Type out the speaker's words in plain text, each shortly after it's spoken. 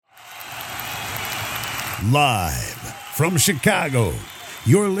Live from Chicago,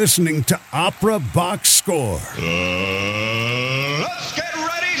 you're listening to Opera Box Score. Let's get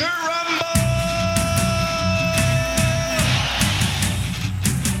ready to rumble!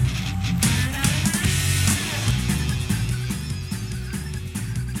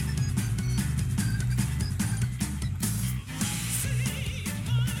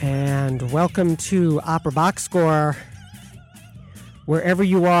 And welcome to Opera Box Score. Wherever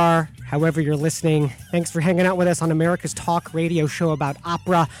you are, however you're listening, thanks for hanging out with us on America's Talk radio show about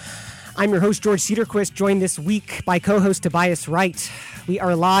opera. I'm your host, George Cedarquist, joined this week by co-host Tobias Wright. We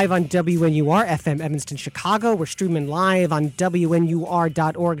are live on WNUR FM Evanston, Chicago. We're streaming live on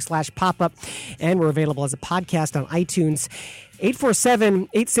WNUR.org/popup, and we're available as a podcast on iTunes.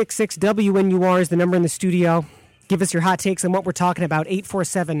 847-866-WNUR is the number in the studio. Give us your hot takes on what we're talking about,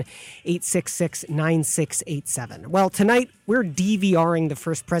 847-866-9687. Well, tonight we're DVRing the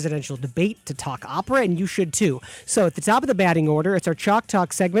first presidential debate to talk opera, and you should too. So at the top of the batting order, it's our Chalk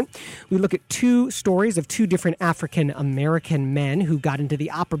Talk segment. We look at two stories of two different African-American men who got into the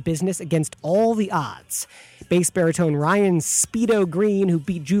opera business against all the odds. Bass baritone Ryan Speedo Green, who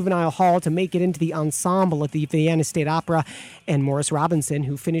beat Juvenile Hall to make it into the ensemble at the Vienna State Opera, and Morris Robinson,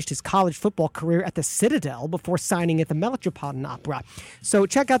 who finished his college football career at the Citadel before signing at the Metropolitan Opera. So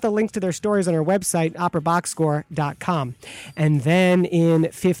check out the links to their stories on our website, operaboxscore.com. And then in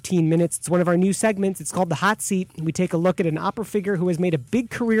 15 minutes, it's one of our new segments. It's called The Hot Seat. We take a look at an opera figure who has made a big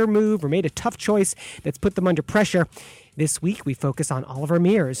career move or made a tough choice that's put them under pressure. This week, we focus on Oliver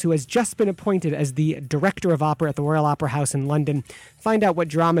Mears, who has just been appointed as the Director of Opera at the Royal Opera House in London. Find out what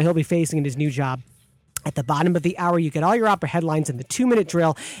drama he'll be facing in his new job. At the bottom of the hour, you get all your opera headlines in the 2-minute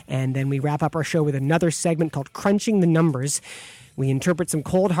drill, and then we wrap up our show with another segment called Crunching the Numbers. We interpret some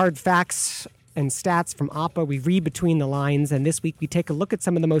cold, hard facts and stats from opera. We read between the lines, and this week we take a look at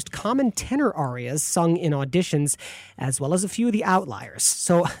some of the most common tenor arias sung in auditions, as well as a few of the outliers.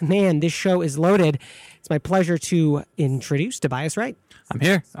 So, man, this show is loaded. It's my pleasure to introduce Tobias Wright. I'm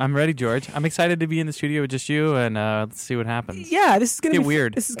here. I'm ready, George. I'm excited to be in the studio with just you, and let's see what happens. Yeah, this is going to be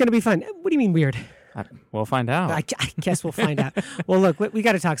weird. This is going to be fun. What do you mean weird? We'll find out. I guess we'll find out. Well, look, we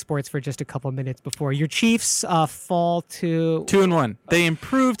got to talk sports for just a couple minutes before your Chiefs fall to 2-1. They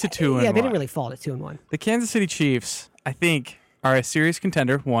improved to 2-1. Yeah, they didn't really fall to 2-1. The Kansas City Chiefs, I think, are a serious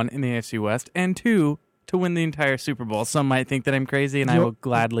contender. 1, in the AFC West, and 2, to win the entire Super Bowl. Some might think that I'm crazy, and I will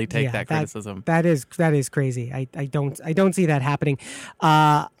gladly take that criticism. That is crazy. I don't see that happening.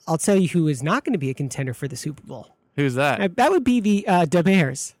 I'll tell you who is not going to be a contender for the Super Bowl. Who's that? That would be the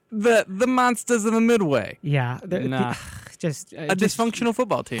Bears. The monsters of the Midway. Yeah, just a dysfunctional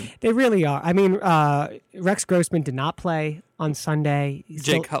football team. They really are. I mean, Rex Grossman did not play on Sunday.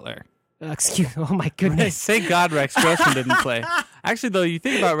 Jake Cutler. Oh my goodness! Thank God Rex Grossman didn't play. Actually, though, you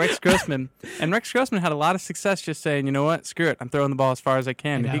think about Rex Grossman, and Rex Grossman had a lot of success just saying, you know what, screw it, I'm throwing the ball as far as I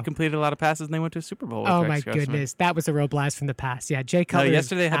can. He completed a lot of passes, and they went to a Super Bowl with Rex Grossman. Goodness, that was a real blast from the past. Yeah, Jake Cutler. No,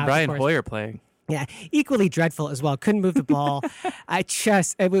 yesterday had Brian Hoyer playing. Yeah, equally dreadful as well. Couldn't move the ball. It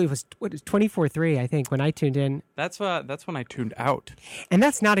was 24-3, I think, when I tuned in. That's when I tuned out. And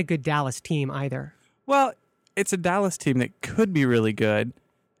that's not a good Dallas team either. Well, it's a Dallas team that could be really good.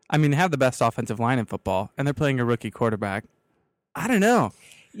 I mean, they have the best offensive line in football, and they're playing a rookie quarterback. I don't know.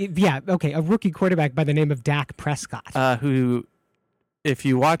 Yeah, okay, a rookie quarterback by the name of Dak Prescott. Who, if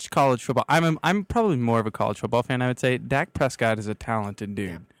you watch college football, I'm probably more of a college football fan, I would say. Dak Prescott is a talented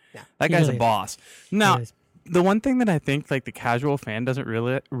dude. Yeah, that guy's really a boss. Now, the one thing that I think like the casual fan doesn't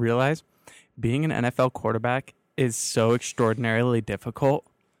really realize, being an NFL quarterback is so extraordinarily difficult,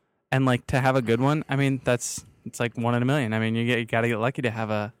 and like to have a good one, I mean, it's like 1 in a million. I mean, you got to get lucky to have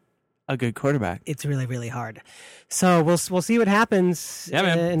a good quarterback. It's really, really hard. So we'll see what happens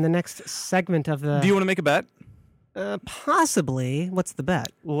in the next segment of the... Do you want to make a bet? Possibly. What's the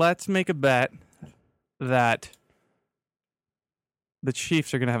bet? Let's make a bet that the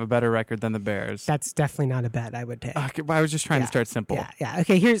Chiefs are going to have a better record than the Bears. That's definitely not a bet I would take. I was just trying to start simple. Yeah.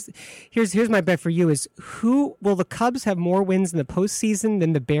 Okay, here's my bet for you is who will the Cubs have more wins in the postseason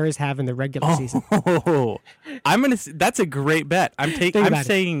than the Bears have in the regular season? Oh, that's a great bet. I'm taking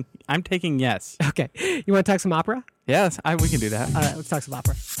yes. Okay. You want to talk some opera? Yes, we can do that. All right, let's talk some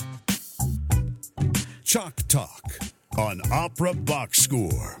opera. Chalk Talk on Opera Box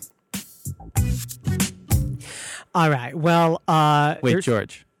Score. All right. Well, wait,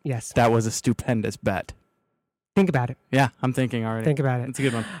 George. Yes. That was a stupendous bet. Think about it. Yeah, I'm thinking already. Think about it. It's a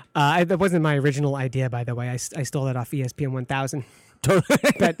good one. That wasn't my original idea, by the way. I stole that off ESPN 1000.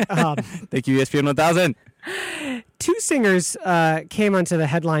 But, thank you, ESPN 1000. Two singers came onto the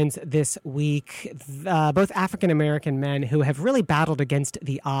headlines this week, both African-American men who have really battled against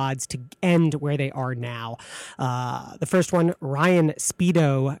the odds to end where they are now. The first one, Ryan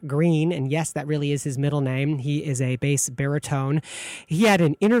Speedo Green, and yes, that really is his middle name. He is a bass baritone. He had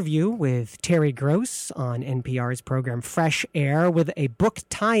an interview with Terry Gross on NPR's program Fresh Air with a book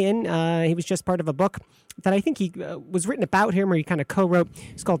tie-in. He was just part of a book that I think he was written about him, or he kind of co-wrote.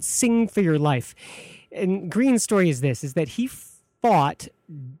 It's called Sing for Your Life. And Green's story is this, is that he fought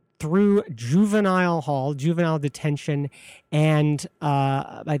through juvenile detention, and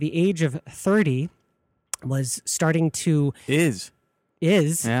by the age of 30 was starting to... Is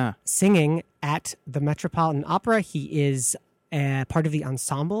singing at the Metropolitan Opera. He is part of the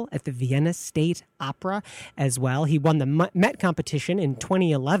ensemble at the Vienna State Opera as well. He won the Met competition in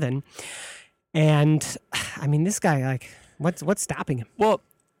 2011. And, I mean, this guy, like, what's stopping him? Well,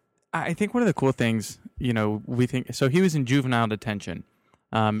 I think one of the cool things, we think, so he was in juvenile detention.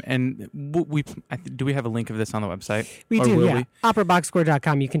 And do we have a link of this on the website? We do, yeah.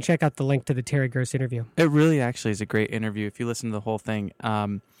 OperaBoxScore.com. You can check out the link to the Terry Gross interview. It really actually is a great interview if you listen to the whole thing.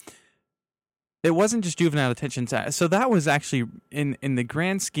 It wasn't just juvenile detention. So that was actually, in the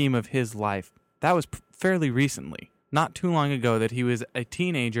grand scheme of his life, that was fairly recently. Not too long ago that he was a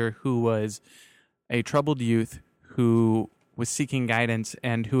teenager who was a troubled youth who was seeking guidance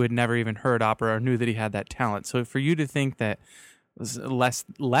and who had never even heard opera or knew that he had that talent. So for you to think that was less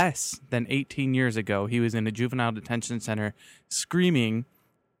than 18 years ago, he was in a juvenile detention center screaming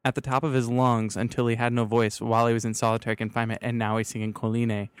at the top of his lungs until he had no voice while he was in solitary confinement, and now he's singing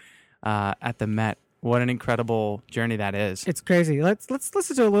Colline at the Met. What an incredible journey that is. It's crazy. Let's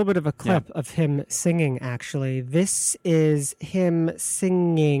listen to a little bit of a clip of him singing, actually. This is him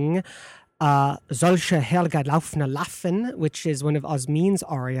singing Solche Helga Laufne Laffen, which is one of Osmin's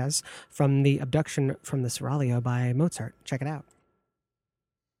arias from the Abduction from the Seraglio by Mozart. Check it out.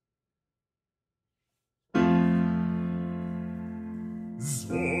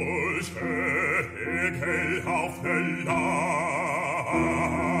 Solche Helga Laufne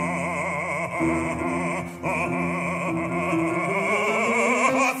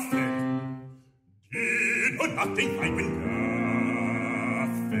Laffen, die nun nach den Feinden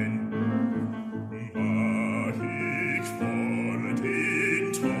gaffen.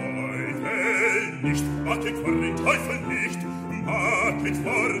 Wartet vor den Teufel nicht, wartet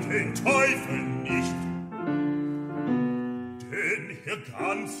vor den Teufel nicht. Denn hier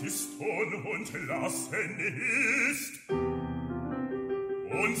ganz ist Ton und lassen ist,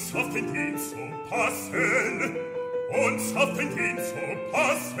 uns auf den Dienst zu passen, uns auf den Dienst zu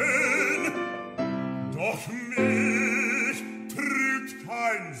passen. Doch mich trügt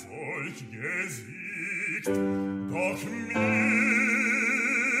kein solch Gesicht, doch mich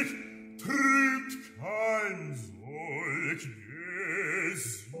trügt kein solch Gesicht.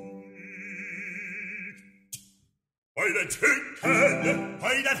 Eure Tücken,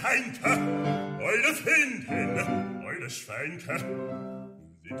 eure Henke, eure Finden, eure Schwänke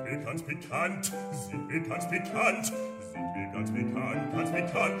sind mir ganz bekannt, sind mir ganz bekannt, sind mir ganz bekannt, ganz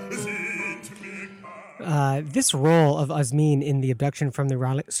bekannt, sind mir this role of Osmin in the Abduction from the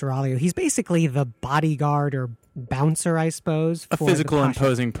Seraglio, he's basically the bodyguard or bouncer, I suppose. A physical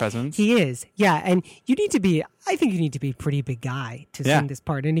imposing presence. He is, yeah. And I think you need to be a pretty big guy to sing this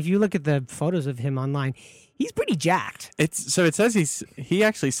part. And if you look at the photos of him online, he's pretty jacked. It says he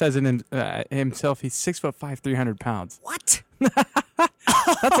actually says in himself, he's 6'5", 300 pounds. What? That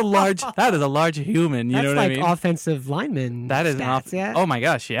is a large human. You know what I mean? That's like offensive lineman. That is stats, Oh my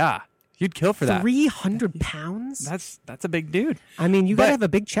gosh, yeah. You'd kill for that. 300 pounds? That's a big dude. I mean, you got to have a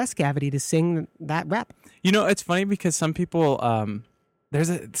big chest cavity to sing that rep. You know, it's funny because some people,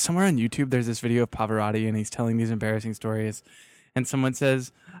 somewhere on YouTube, there's this video of Pavarotti and he's telling these embarrassing stories. And someone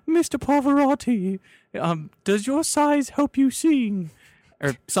says, Mr. Pavarotti, does your size help you sing?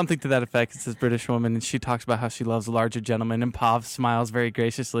 Or something to that effect. It's this British woman and she talks about how she loves larger gentlemen and Pav smiles very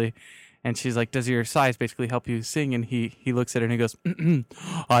graciously. And she's like, does your size basically help you sing? And he looks at her and he goes,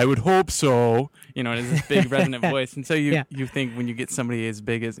 I would hope so. You know, and it's this big resonant voice. And so you think when you get somebody as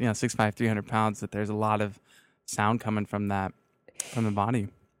big as, 6'5", 300 pounds, that there's a lot of sound coming from the body.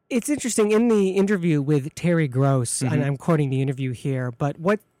 It's interesting in the interview with Terry Gross, and I'm quoting the interview here, but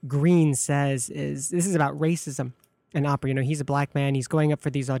what Green says is, this is about racism in opera. He's a black man. He's going up for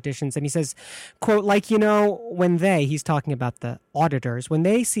these auditions. And he says, quote, when he's talking about the auditors, when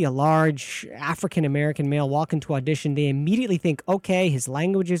they see a large African-American male walk into audition, they immediately think, okay, his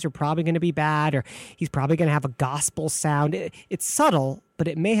languages are probably going to be bad, or he's probably going to have a gospel sound. It's subtle, but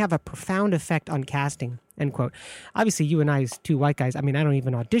it may have a profound effect on casting, end quote. Obviously, you and I, as two white guys, I mean, I don't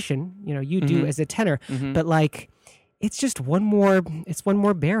even audition. You do as a tenor, but like, it's just one more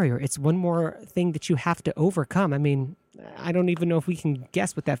barrier. It's one more thing that you have to overcome. I mean, I don't even know if we can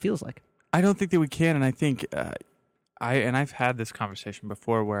guess what that feels like. I don't think that we can, and I think I've had this conversation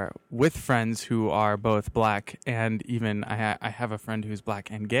before where with friends who are both black, and even I have a friend who's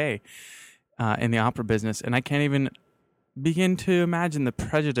black and gay in the opera business, and I can't even begin to imagine the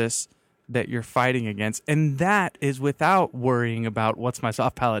prejudice that you're fighting against, and that is without worrying about what's my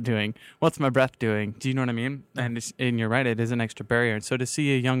soft palate doing, what's my breath doing. Do you know what I mean? And you're right, it is an extra barrier. And so to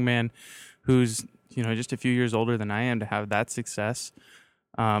see a young man who's just a few years older than I am to have that success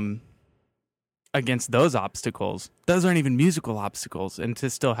against those obstacles, those aren't even musical obstacles, and to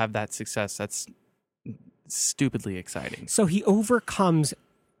still have that success, that's stupidly exciting. So he overcomes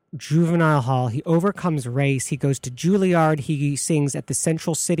Juvenile Hall, he overcomes race, he goes to Juilliard, he sings at the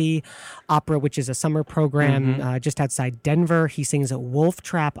Central City Opera, which is a summer program just outside Denver. He sings at Wolf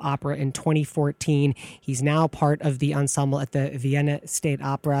Trap Opera in 2014. He's now part of the ensemble at the Vienna State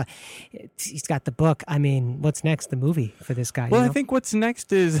Opera. He's got the book. I mean, what's next? The movie for this guy? Well, I think what's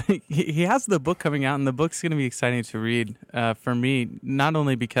next is he has the book coming out, and the book's going to be exciting to read for me, not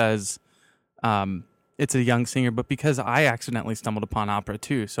only because it's a young singer, but because I accidentally stumbled upon opera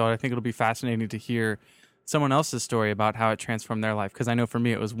too. So I think it'll be fascinating to hear someone else's story about how it transformed their life. Because I know for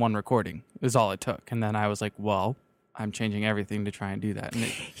me, it was one recording. It was all it took. And then I was like, well, I'm changing everything to try and do that. And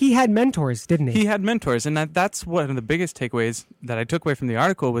he had mentors, didn't he? He had mentors. And that's one of the biggest takeaways that I took away from the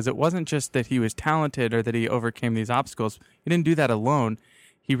article was it wasn't just that he was talented or that he overcame these obstacles. He didn't do that alone.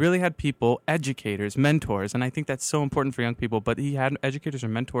 He really had people, educators, mentors. And I think that's so important for young people. But he had educators or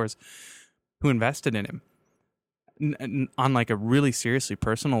mentors who invested in him on like a really seriously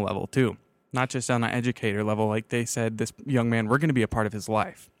personal level too, not just on an educator level. Like they said, this young man, we're going to be a part of his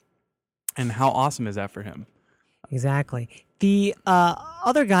life. And how awesome is that for him? Exactly. The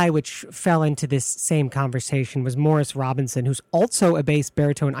other guy which fell into this same conversation was Morris Robinson, who's also a bass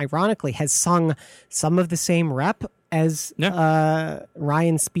baritone, ironically, has sung some of the same rep as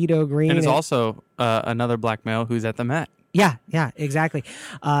Ryan Speedo Green. And is also another black male who's at the Met. Yeah, exactly.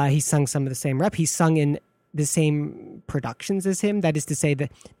 He sung some of the same rep. He's sung in the same productions as him. That is to say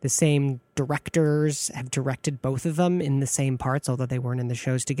that the same directors have directed both of them in the same parts, although they weren't in the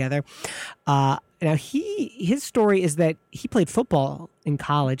shows together. Now, his story is that he played football in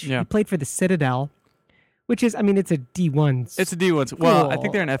college. Yeah. He played for the Citadel, which is, I mean, it's a D1. It's a D1. Cool. Well, I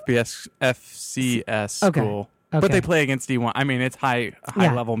think they're an FCS school. Okay. But they play against D1. I mean, it's high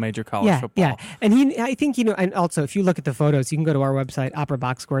level major college football. Yeah, and I think, and also if you look at the photos, you can go to our website,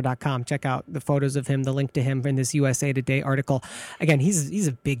 operaboxscore.com, check out the photos of him, the link to him in this USA Today article. Again, he's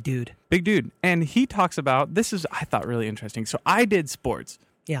a big dude. Big dude. And he talks about, this is, I thought, really interesting. So I did sports.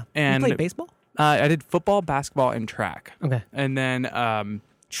 Yeah. And you played baseball? I did football, basketball, and track. Okay. And then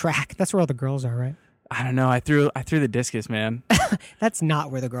track. That's where all the girls are, right? I don't know. I threw the discus, man. That's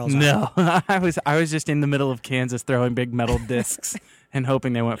not where the girls are. No, I was just in the middle of Kansas throwing big metal discs and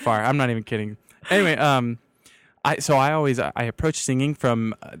hoping they went far. I'm not even kidding. Anyway, I approach singing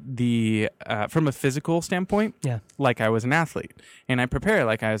from a physical standpoint, like I was an athlete, and I prepare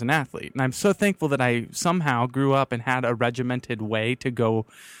like I was an athlete. And I'm so thankful that I somehow grew up and had a regimented way to go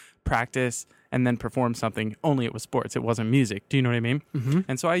practice and then perform something, only it was sports. It wasn't music. Do you know what I mean? Mm-hmm.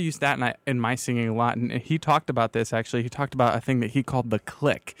 And so I used that in my singing a lot. And he talked about this, actually. He talked about a thing that he called the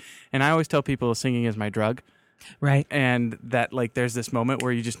click. And I always tell people singing is my drug. Right. And that, like, there's this moment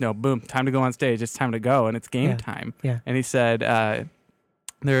where you just know, boom, time to go on stage. It's time to go. And it's game time. Yeah. And he said,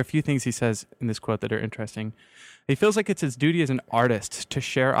 there are a few things he says in this quote that are interesting. He feels like it's his duty as an artist to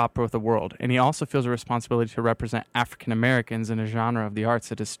share opera with the world, and he also feels a responsibility to represent African Americans in a genre of the arts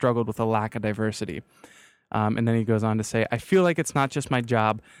that has struggled with a lack of diversity. And then he goes on to say, I feel like it's not just my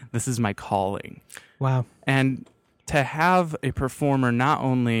job, this is my calling. Wow. And to have a performer not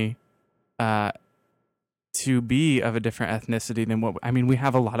only to be of a different ethnicity than we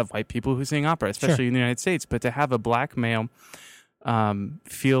have a lot of white people who sing opera, especially in the United States, but to have a black male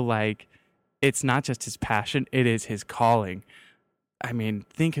feel like it's not just his passion, it is his calling. I mean,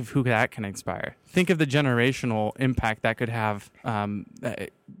 think of who that can inspire. Think of the generational impact that could have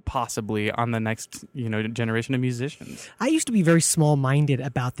possibly on the next, generation of musicians. I used to be very small-minded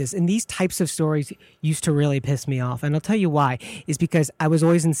about this, and these types of stories used to really piss me off. And I'll tell you why. Is because I was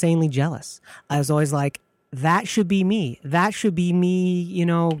always insanely jealous. I was always like, that should be me. That should be me,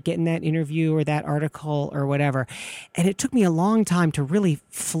 getting that interview or that article or whatever. And it took me a long time to really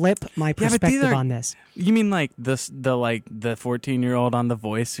flip my perspective on this. You mean like the 14-year-old on The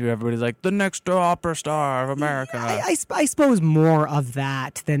Voice who everybody's like, the next opera star of America? I suppose more of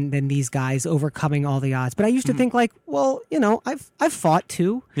that than these guys overcoming all the odds. But I used to think like, well, I've fought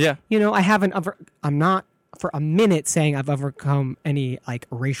too. Yeah. I'm not for a minute saying I've overcome any like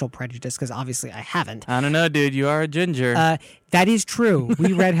racial prejudice, because obviously I haven't. I don't know, dude. You are a ginger. That is true.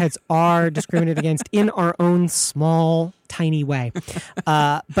 We redheads are discriminated against in our own small, tiny way.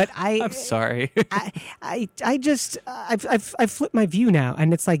 But I'm sorry. I've flipped my view now,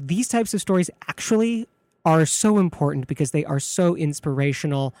 and it's like these types of stories actually are so important because they are so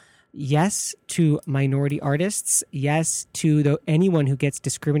inspirational. Yes, to minority artists. Yes, to anyone who gets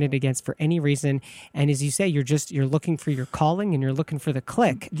discriminated against for any reason. And as you say, you're looking for your calling and you're looking for the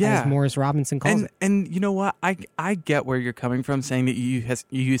click, as Morris Robinson calls it. And you know what? I get where you're coming from, saying that you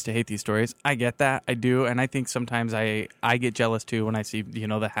used to hate these stories. I get that. I do. And I think sometimes I get jealous too when I see, the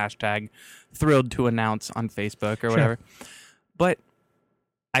hashtag thrilled to announce on Facebook or whatever. But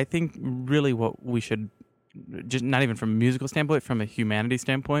I think really what we should, just not even from a musical standpoint, from a humanity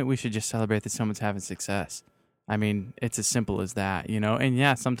standpoint, we should just celebrate that someone's having success. I mean, it's as simple as that, And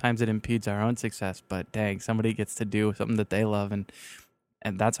yeah, sometimes it impedes our own success, but dang, somebody gets to do something that they love, and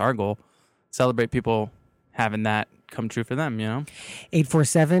that's our goal. Celebrate people having that come true for them,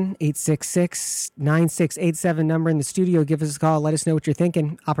 847-866-9687 number in the studio. Give us a call. Let us know what you're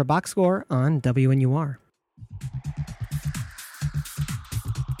thinking. Opera Box Score on WNUR.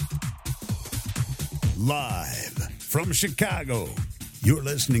 Live from Chicago, you're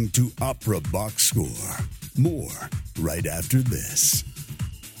listening to Opera Box Score. More right after this.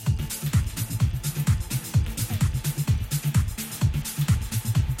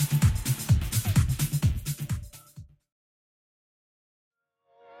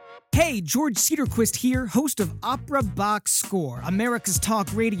 Hey, George Cedarquist here, host of Opera Box Score, America's talk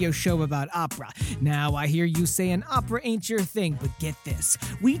radio show about opera. Now, I hear you saying opera ain't your thing, but get this.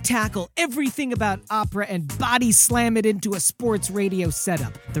 We tackle everything about opera and body slam it into a sports radio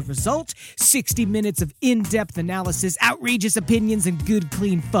setup. The result? 60 minutes of in-depth analysis, outrageous opinions, and good,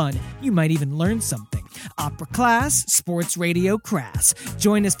 clean fun. You might even learn something. Opera class, sports radio crass.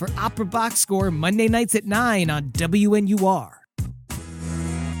 Join us for Opera Box Score Monday nights at 9 on WNUR.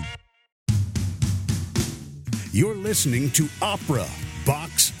 You're listening to Opera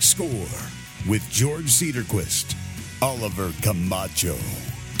Box Score with George Cedarquist, Oliver Camacho,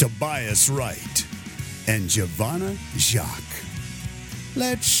 Tobias Wright, and Giovanna Jacques.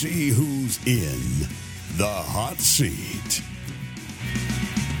 Let's see who's in the hot seat.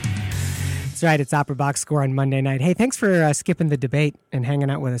 That's right. It's Opera Box Score on Monday night. Hey, thanks for skipping the debate and hanging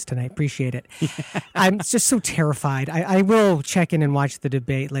out with us tonight. Appreciate it. I'm just so terrified. I will check in and watch the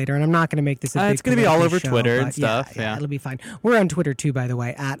debate later, and I'm not going to make this a big it's going to be all over show, Twitter and stuff. Yeah, it'll be fine. We're on Twitter too, by the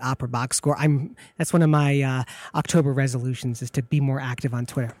way, at Opera Box Score. That's one of my October resolutions, is to be more active on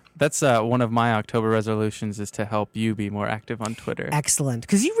Twitter. That's one of my October resolutions, is to help you be more active on Twitter. Excellent,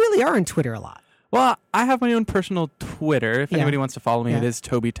 because you really are on Twitter a lot. Well, I have my own personal Twitter. If anybody wants to follow me, it is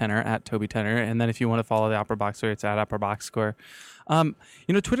Toby Tenor, at Toby Tenor. And then if you want to follow the Opera Box Score, it's at Opera Box Score.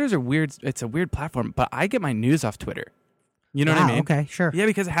 Twitter's it's a weird platform, but I get my news off Twitter. You know what I mean? Okay, sure. Yeah,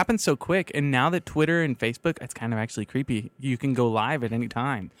 because it happens so quick. And now that Twitter and Facebook, it's kind of actually creepy. You can go live at any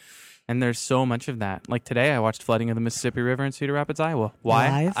time. And there's so much of that. Like today, I watched flooding of the Mississippi River in Cedar Rapids, Iowa.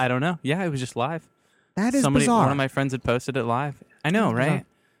 Why? Live? I don't know. Yeah, it was just live. That is bizarre. One of my friends had posted it live. I know, right?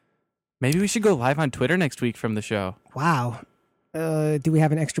 Maybe we should go live on Twitter next week from the show. Wow. Do we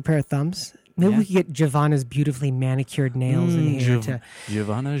have an extra pair of thumbs? Maybe we could get Giovanna's beautifully manicured nails in here to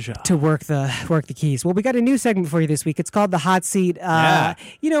work the keys. Well, we got a new segment for you this week. It's called the Hot Seat.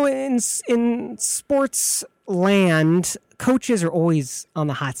 In sports land, coaches are always on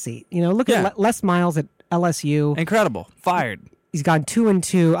the hot seat. Look at Les Miles at LSU. Incredible. Fired. He's gone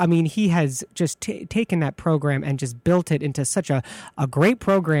 2-2. I mean, he has just taken that program and just built it into such a great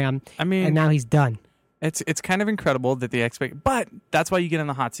program. I mean, and now he's done. It's kind of incredible that but that's why you get in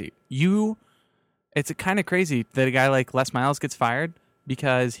the hot seat. It's kind of crazy that a guy like Les Miles gets fired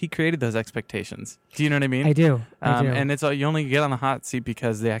because he created those expectations. Do you know what I mean? I do. And it's you only get on the hot seat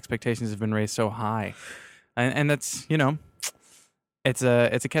because the expectations have been raised so high, and that's It's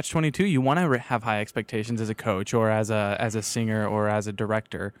a catch-22. You want to have high expectations as a coach or as a singer or as a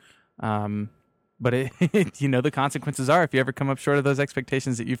director, But the consequences are if you ever come up short of those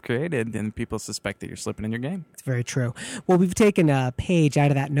expectations that you've created, then people suspect that you're slipping in your game. It's very true. Well, we've taken a page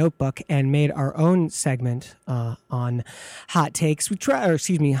out of that notebook and made our own segment on hot takes.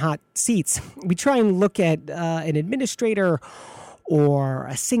 Hot seats. We try and look at an administrator or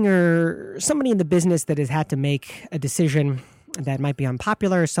a singer, somebody in the business that has had to make a decision that might be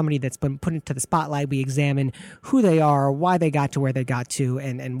unpopular, somebody that's been put into the spotlight. We examine who they are, why they got to where they got to,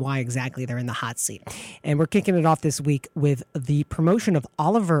 and why exactly they're in the hot seat. And we're kicking it off this week with the promotion of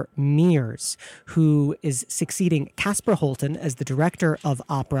Oliver Mears, who is succeeding Casper Holton as the director of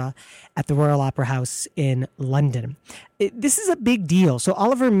opera at the Royal Opera House in London. This is a big deal. So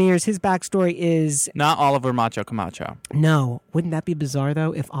Oliver Mears, his backstory is... Not Oliver Macho Camacho. No. Wouldn't that be bizarre,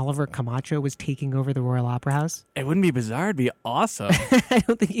 though, if Oliver Camacho was taking over the Royal Opera House? It wouldn't be bizarre. It'd be awesome. I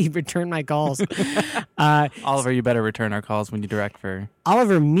don't think he'd return my calls. Oliver, you better return our calls when you direct for...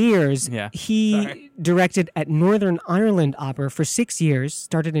 Oliver Mears, he directed at Northern Ireland Opera for 6 years,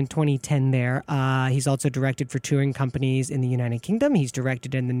 started in 2010 there. He's also directed for touring companies in the United Kingdom. He's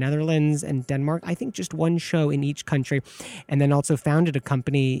directed in the Netherlands and Denmark. I think just one show in each country. And then also founded a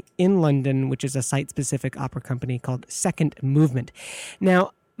company in London, which is a site-specific opera company called Second Movement.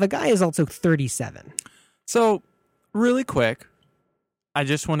 Now, the guy is also 37. So, really quick, I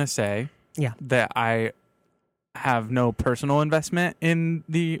just want to say that I have no personal investment in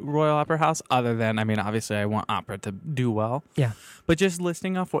the Royal Opera House other than, obviously I want opera to do well. Yeah. But just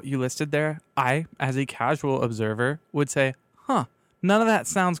listing off what you listed there, I, as a casual observer, would say, none of that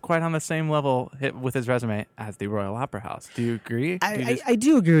sounds quite on the same level with his resume as the Royal Opera House. Do you agree? I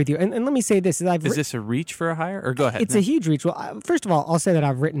do agree with you. And let me say this. Is this a reach for a hire? Or go ahead. It's a huge reach. Well, first of all, I'll say that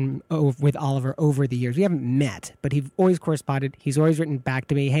I've written with Oliver over the years. We haven't met, but he's always corresponded. He's always written back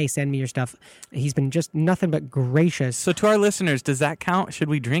to me, hey, send me your stuff. He's been just nothing but gracious. So to our listeners, does that count? Should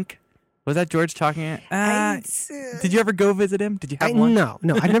we drink? Was that George talking? Did you ever go visit him? Did you have one? No.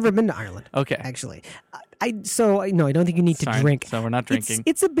 I've never been to Ireland. Okay. Actually. I don't think you need to drink. So we're not drinking.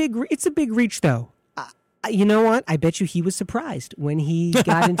 It's a big reach, though. You know what? I bet you he was surprised when he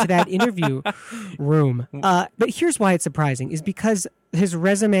got into that interview room. But here's why it's surprising: is because his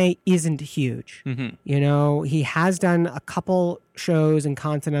resume isn't huge. Mm-hmm. He has done a couple shows in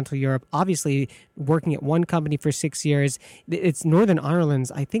continental Europe. Obviously, working at one company for 6 years. It's Northern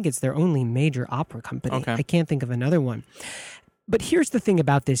Ireland's. I think it's their only major opera company. Okay. I can't think of another one. But here's the thing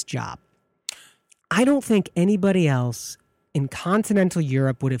about this job. I don't think anybody else in continental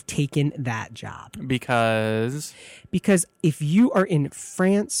Europe would have taken that job. Because if you are in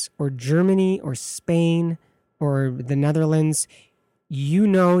France or Germany or Spain or the Netherlands, you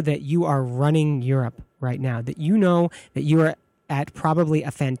know that you are running Europe right now, that you know that you are at probably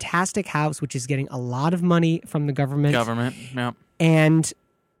a fantastic house, which is getting a lot of money from the government. Yeah.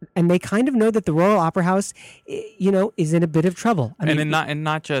 And they kind of know that the Royal Opera House, is in a bit of trouble. And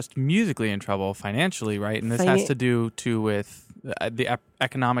not just musically in trouble, financially, right? And this has to do with the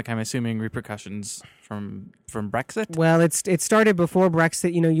economic, I'm assuming, repercussions from Brexit. Well, it started before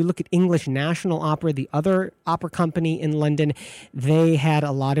Brexit. You look at English National Opera, the other opera company in London. They had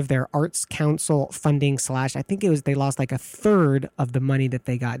a lot of their Arts Council funding I think they lost like a third of the money that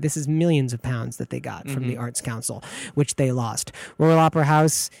they got. This is millions of pounds that they got from the Arts Council, which they lost. Royal Opera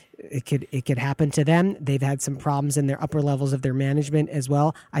House, it could happen to them. They've had some problems in their upper levels of their management as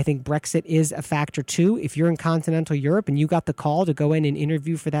well. I think Brexit is a factor too. If you're in continental Europe and you got the call to go in and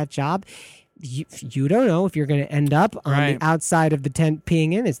interview for that job, you don't know if you're going to end up on the outside of the tent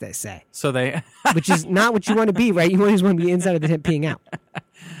peeing in, as they say. So which is not what you want to be, right? You always want to be inside of the tent peeing out.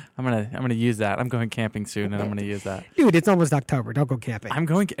 I'm gonna use that. I'm going camping soon, and I'm gonna use that. Dude, it's almost October. Don't go camping.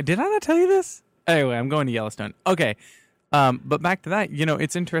 Did I not tell you this? Anyway, I'm going to Yellowstone. Okay, but back to that.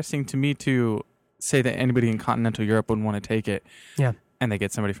 it's interesting to me to say that anybody in continental Europe wouldn't want to take it. Yeah, and they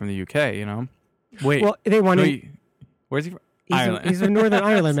get somebody from the UK. Wait. Well, they want to. Where's he from? He's from Northern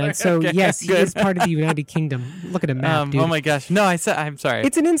Ireland, man. So, okay, yes, he is part of the United Kingdom. Look at a map, dude. Oh, my gosh. No, I'm sorry.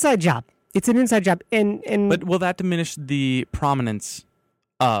 It's an inside job. But will that diminish the prominence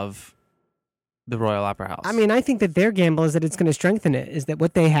of the Royal Opera House? I think that their gamble is that it's going to strengthen it, is that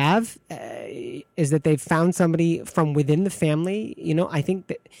what they have is that they've found somebody from within the family. I think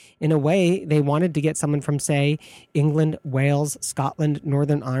that in a way they wanted to get someone from, say, England, Wales, Scotland,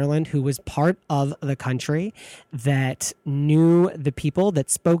 Northern Ireland, who was part of the country, that knew the people, that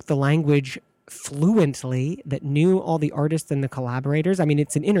spoke the language fluently, that knew all the artists and the collaborators.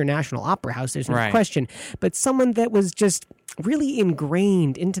 It's an international opera house, there's no question, but someone that was just really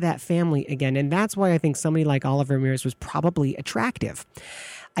ingrained into that family again. And that's why I think somebody like Oliver Mears was probably attractive.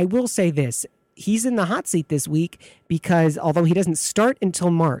 I will say this. he's in the hot seat this week because although he doesn't start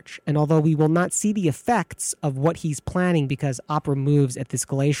until March, and although we will not see the effects of what he's planning because opera moves at this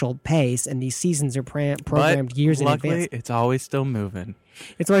glacial pace and these seasons are programmed years in advance. Luckily, it's always still moving.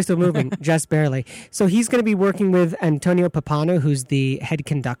 It's always still moving, just barely. So he's going to be working with Antonio Pappano, who's the head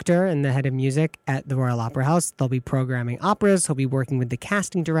conductor and the head of music at the Royal Opera House. They'll be programming operas. He'll be working with the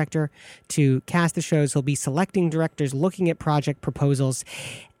casting director to cast the shows. He'll be selecting directors, looking at project proposals.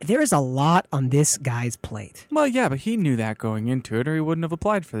 There is a lot on this guy's plate. Well, yeah, but he knew that going into it, or he wouldn't have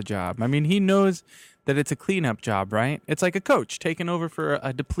applied for the job. I mean, he knows that it's a cleanup job, right? It's like a coach taking over for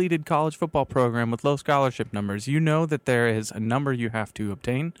a depleted college football program with low scholarship numbers. You know that there is a number you have to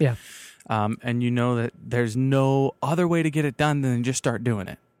obtain. Yeah. And you know that there's no other way to get it done than just start doing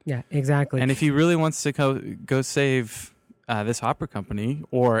it. Yeah, exactly. And if he really wants to go save this opera company,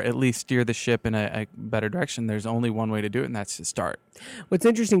 or at least steer the ship in a better direction, there's only one way to do it, and that's to start. What's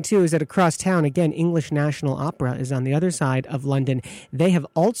interesting, too, is that across town, again, English National Opera is on the other side of London. They have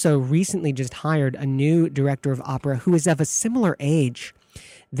also recently just hired a new director of opera who is of a similar age.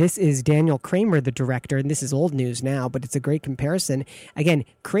 This is Daniel Kramer, the director, and this is old news now, but it's a great comparison. Again,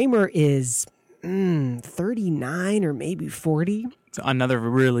 Kramer is 39 or maybe 40. It's another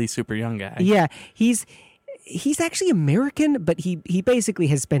really super young guy. Yeah, he's actually American, but he basically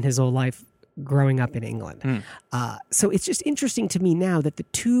has spent his whole life growing up in England. So it's just interesting to me now that the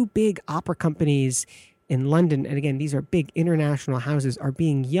two big opera companies in London, and again, these are big international houses, are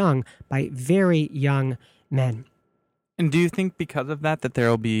being young by very young men. And do you think because of that there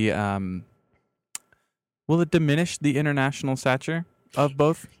will be, will it diminish the international stature of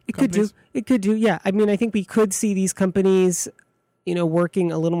both companies? It could do, yeah. I mean, I think we could see these companies,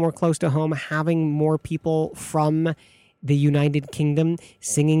 working a little more close to home, having more people from the United Kingdom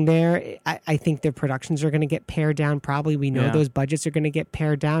singing there. I think their productions are going to get pared down. Probably we know those budgets are going to get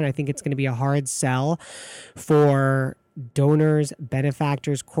pared down. I think it's going to be a hard sell for donors,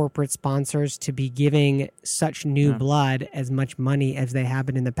 benefactors, corporate sponsors to be giving such new blood as much money as they have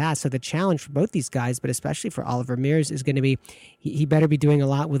been in the past. So the challenge for both these guys, but especially for Oliver Mears, is going to be he better be doing a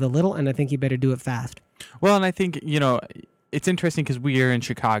lot with a little, and I think he better do it fast. Well, and I think, it's interesting because we are in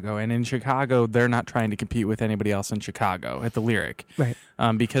Chicago, and in Chicago, they're not trying to compete with anybody else in Chicago at the Lyric, right?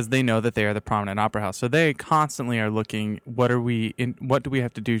 Because they know that they are the prominent opera house. So they constantly are looking, what do we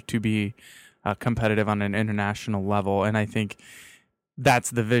have to do to be competitive on an international level? And I think that's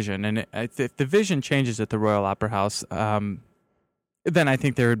the vision. And if the vision changes at the Royal Opera House, then I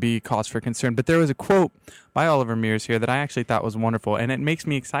think there would be cause for concern. But there was a quote by Oliver Mears here that I actually thought was wonderful, and it makes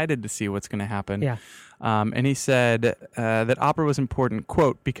me excited to see what's going to happen. Yeah. And he said that opera was important,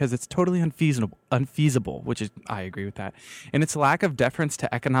 quote, because it's totally unfeasible, which is, I agree with that. In its lack of deference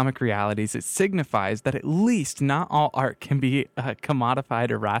to economic realities, it signifies that at least not all art can be commodified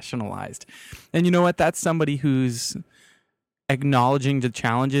or rationalized. And you know what? That's somebody who's acknowledging the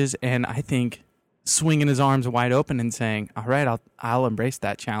challenges, and I think swinging his arms wide open and saying, all right, I'll embrace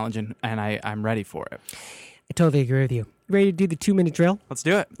that challenge, and I'm ready for it. I totally agree with you. Ready to do the 2-minute drill? Let's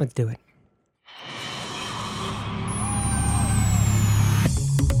do it. Let's do it.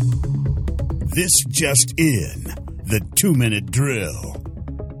 This just in, the 2-minute drill.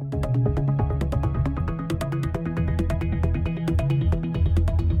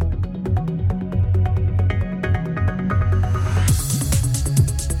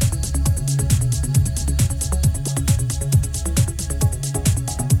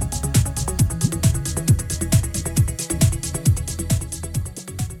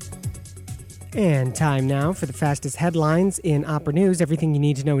 And time now for the fastest headlines in opera news. Everything you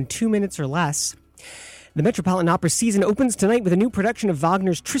need to know in 2 minutes or less. The Metropolitan Opera season opens tonight with a new production of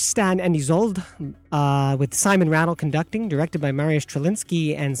Wagner's Tristan and Isolde, with Simon Rattle conducting, directed by Mariusz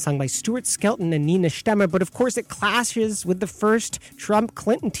Trelinsky, and sung by Stuart Skelton and Nina Stemmer. But of course, it clashes with the first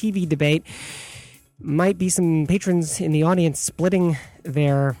Trump-Clinton TV debate. Might be some patrons in the audience splitting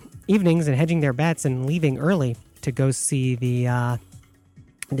their evenings and hedging their bets and leaving early to go see the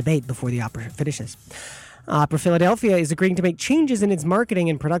debate before the opera finishes. Opera Philadelphia is agreeing to make changes in its marketing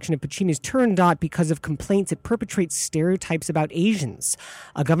and production of Puccini's Turandot because of complaints it perpetrates stereotypes about Asians.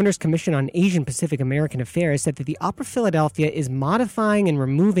 A governor's commission on Asian Pacific American affairs said that the Opera Philadelphia is modifying and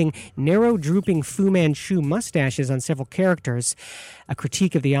removing narrow, drooping Fu Manchu mustaches on several characters. A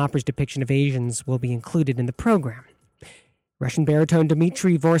critique of the opera's depiction of Asians will be included in the program. Russian baritone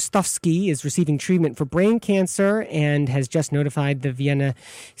Dmitry Voristovsky is receiving treatment for brain cancer and has just notified the Vienna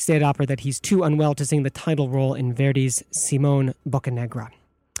State Opera that he's too unwell to sing the title role in Verdi's Simone Boccanegra.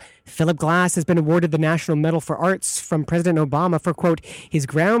 Philip Glass has been awarded the National Medal for Arts from President Obama for, quote, his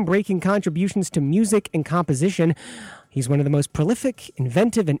groundbreaking contributions to music and composition. He's one of the most prolific,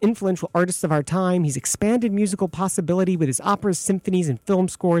 inventive, and influential artists of our time. He's expanded musical possibility with his operas, symphonies, and film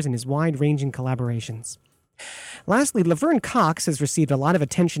scores and his wide-ranging collaborations. Lastly, Laverne Cox has received a lot of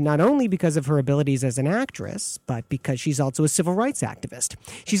attention not only because of her abilities as an actress, but because she's also a civil rights activist.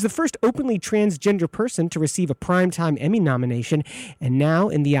 She's the first openly transgender person to receive a Primetime Emmy nomination, and now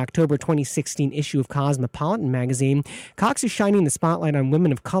in the October 2016 issue of Cosmopolitan magazine, Cox is shining the spotlight on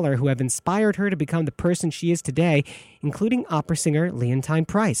women of color who have inspired her to become the person she is today, including opera singer Leontyne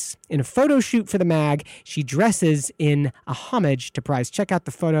Price. In a photo shoot for the mag, she dresses in a homage to Price. Check out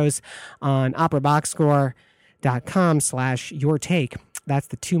the photos on operaboxscore.com/yourtake. That's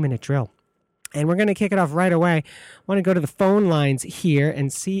the 2-minute drill. And we're going to kick it off right away. I want to go to the phone lines here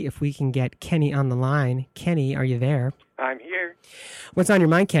and see if we can get Kenny on the line. Kenny, are you there? I'm here. What's on your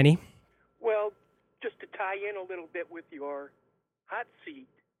mind, Kenny? Well, just to tie in a little bit with your hot seat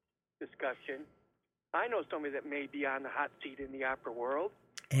discussion, I know somebody that may be on the hot seat in the opera world.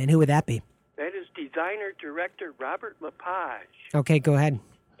 And who would that be? That is designer-director Robert Lepage. Okay, go ahead.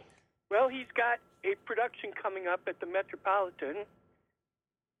 Well, he's got a production coming up at the Metropolitan.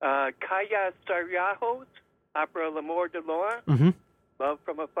 Kaya Sariajo's opera L'Amour de Loin, Love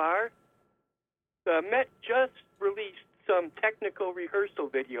from Afar. The Met just released some technical rehearsal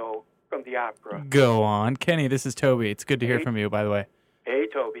video from the opera. Go on. Kenny, this is Toby. It's good to hear from you, by the way. Hey,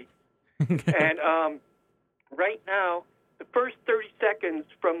 Toby. And right now, the first 30 seconds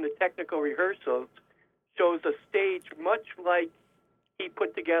from the technical rehearsals shows a stage much like he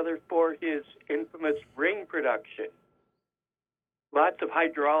put together for his infamous Ring production. Lots of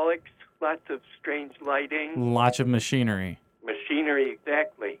hydraulics, lots of strange lighting. Lots of machinery. Machinery,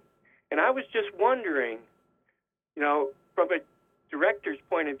 exactly. And I was just wondering, you know, from a director's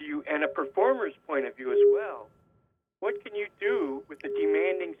point of view and a performer's point of view as well, what can you do with the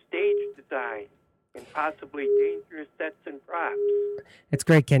demanding stage design and possibly dangerous sets and props? It's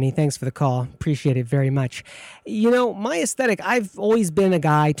great, Kenny. Thanks for the call. Appreciate it very much. You know, my aesthetic, I've always been a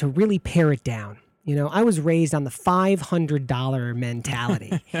guy to really pare it down. You know, I was raised on the $500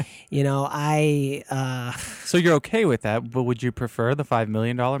 mentality. You know, So you're okay with that, but would you prefer the $5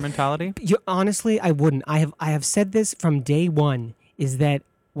 million mentality? Honestly, I wouldn't. I have said this from day one, is that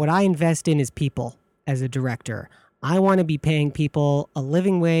what I invest in is people as a director. I want to be paying people a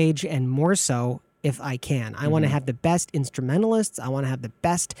living wage and more so if I can. I want to have the best instrumentalists. I want to have the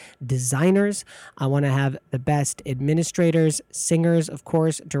best designers. I want to have the best administrators, singers, of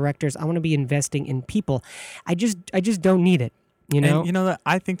course, directors. I want to be investing in people. I just don't need it, you know? And you know,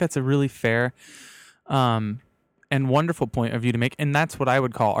 I think that's a really fair and wonderful point of view to make. And that's what I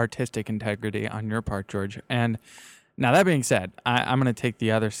would call artistic integrity on your part, George. And now, that being said, I'm going to take the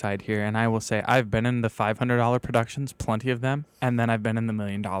other side here, and I will say I've been in the $500 productions, plenty of them, and then I've been in the $1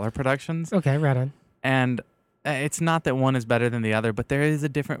 million productions. Okay, right on. And it's not that one is better than the other, but there is a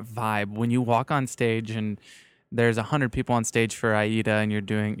different vibe. When you walk on stage and there's 100 people on stage for Aida and you're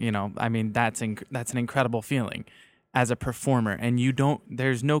doing, you know, I mean, that's an incredible feeling as a performer, and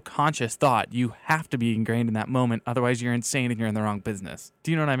there's no conscious thought. You have to be ingrained in that moment, otherwise you're insane and you're in the wrong business.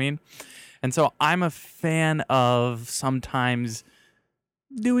 Do you know what I mean? And so I'm a fan of sometimes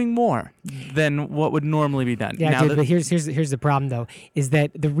doing more than what would normally be done. Yeah, dude, but here's the problem, though, is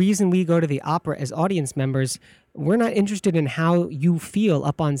that the reason we go to the opera as audience members, we're not interested in how you feel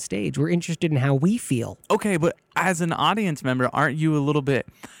up on stage. We're interested in how we feel. Okay, but as an audience member, aren't you a little bit...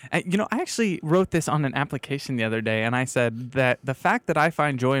 You know, I actually wrote this on an application the other day, and I said that the fact that I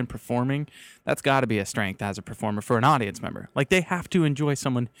find joy in performing, that's got to be a strength as a performer for an audience member. Like, they have to enjoy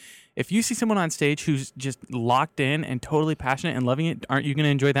someone... If you see someone on stage who's just locked in and totally passionate and loving it, aren't you going to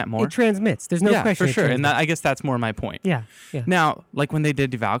enjoy that more? It transmits. There's no question. Yeah, for sure. And I guess that's more my point. Yeah. Now, like when they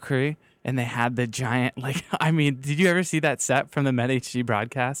did Die Valkyrie and they had the giant, like, I mean, did you ever see that set from the Met HG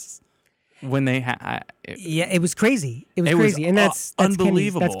broadcasts? When they had... Yeah, it was crazy. It was crazy. And that's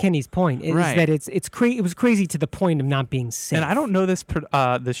unbelievable. That's Kenny's point. Right. That it was crazy to the point of not being safe. And I don't know this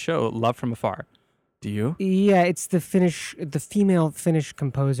show, Love from Afar. Do you? Yeah, it's the female Finnish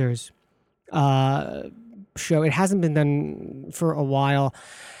composers show. It hasn't been done for a while.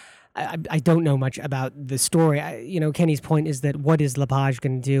 I don't know much about the story. Kenny's point is that what is Lepage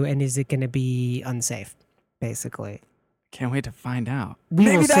going to do, and is it going to be unsafe, basically? Can't wait to find out.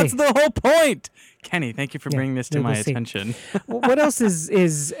 Maybe that's the whole point. Kenny, thank you for bringing this to my attention. What else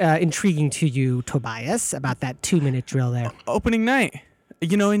is intriguing to you, Tobias, about that 2-minute drill there? Opening night.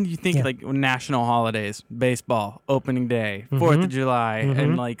 You know, and you think like national holidays, baseball, opening day, 4th of July,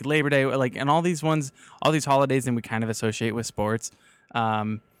 and like Labor Day, like, and all these holidays, and we kind of associate with sports.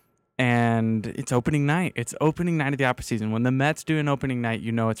 And And it's opening night. It's opening night of the opera season. When the Mets do an opening night,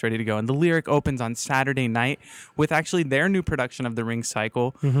 you know it's ready to go. And the Lyric opens on Saturday night with actually their new production of The Ring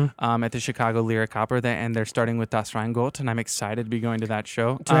Cycle at the Chicago Lyric Opera. And they're starting with Das Rheingold, and I'm excited to be going to that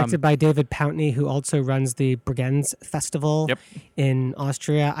show. Directed by David Pountney, who also runs the Bregenz Festival in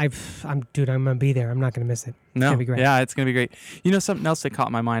Austria. I'm going to be there. I'm not going to miss it. It's going to be great. Yeah, it's going to be great. You know, something else that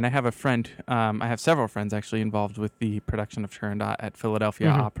caught my mind. I have a friend, I have several friends actually involved with the production of Turandot at Philadelphia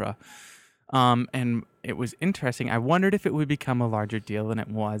Opera. And it was interesting. I wondered if it would become a larger deal than it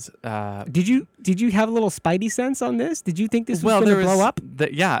was. Did you have a little spidey sense on this? Did you think this was going to blow up?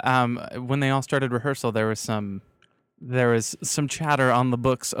 When they all started rehearsal, there was some chatter on the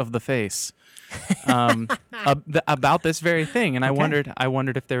books of the face about this very thing, and I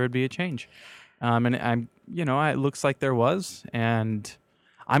wondered if there would be a change. And it looks like there was, and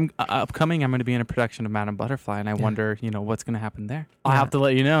I'm upcoming. I'm going to be in a production of Madame Butterfly, and I wonder, what's going to happen there. I'll have to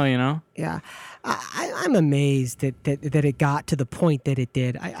let you know. Yeah, I'm amazed that it got to the point that it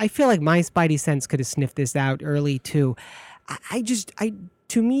did. I feel like my spidey sense could have sniffed this out early too.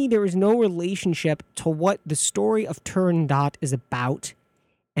 To me, there is no relationship to what the story of Turandot is about,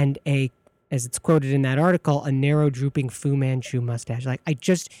 and as it's quoted in that article, a narrow, drooping Fu Manchu mustache. Like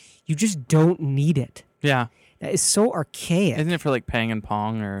you just don't need it. Yeah. That is so archaic. Isn't it for like Pang and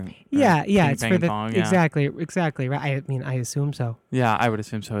Pong or yeah, King it's Pang for the Pong, exactly right. I assume so. Yeah, I would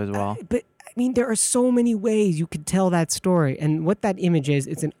assume so as well. But there are so many ways you could tell that story, and what that image is,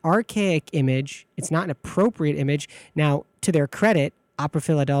 it's an archaic image. It's not an appropriate image. Now, to their credit, Opera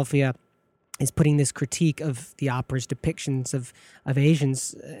Philadelphia is putting this critique of the opera's depictions of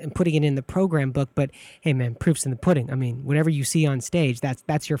Asians and putting it in the program book. But hey, man, proof's in the pudding. I mean, whatever you see on stage,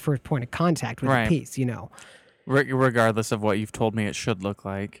 that's your first point of contact with the piece, Regardless of what you've told me it should look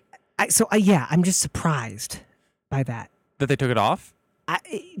like. I'm just surprised by that. That they took it off? That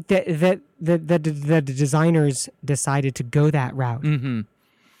the designers decided to go that route. Mm-hmm.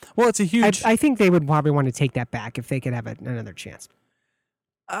 Well, it's a huge... I think they would probably want to take that back if they could have another chance.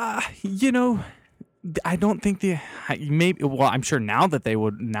 I don't think I'm sure now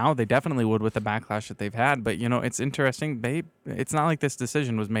they definitely would with the backlash that they've had, but it's interesting. It's not like this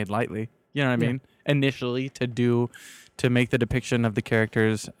decision was made lightly. You know what I mean? Initially to make the depiction of the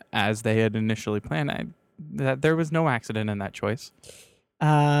characters as they had initially planned, that there was no accident in that choice.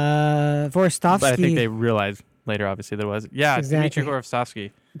 Vorstovsky. But I think they realized later, obviously, there was. Yeah, exactly. Dmitry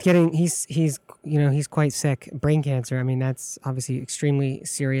Vorstovsky. He's quite sick, brain cancer. I mean, that's obviously extremely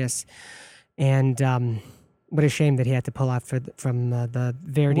serious, and what a shame that he had to pull out from the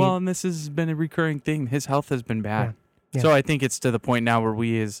Verdi. Well, and this has been a recurring thing. His health has been bad, Yeah. So I think it's to the point now where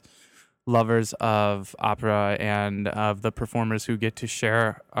we, as lovers of opera and of the performers who get to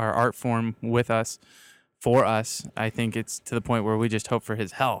share our art form with us, for us, I think it's to the point where we just hope for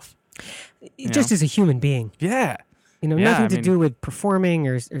his health. Just as a human being. Yeah. Nothing to do with performing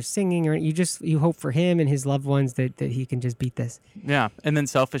or singing, or you hope for him and his loved ones that he can just beat this. Yeah, and then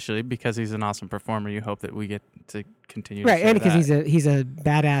selfishly, because he's an awesome performer, you hope that we get to continue. Right, to and because he's a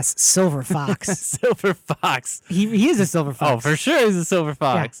badass silver fox. Silver fox. He is a silver fox. Oh, for sure, he's a silver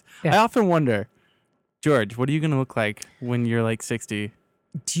fox. Yeah. I often wonder, George, what are you going to look like when you're like 60?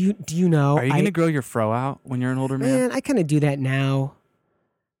 Do you know? Are you going to grow your fro out when you're an older man? Man, I kind of do that now.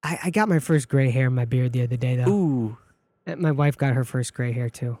 I got my first gray hair in my beard the other day, though. Ooh. My wife got her first gray hair,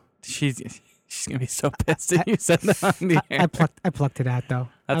 too. She's going to be so pissed if you said that on the air. I plucked it out, though.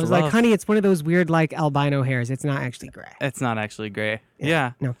 That's I was love. like, honey, it's one of those weird, like, albino hairs. It's not actually gray. It's not actually gray.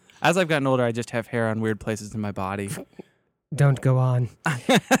 Yeah. No. As I've gotten older, I just have hair on weird places in my body. Don't go on.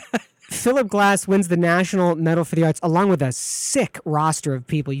 Philip Glass wins the National Medal for the Arts, along with a sick roster of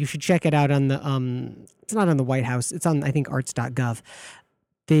people. You should check it out on the, it's not on the White House. It's on, I think, arts.gov.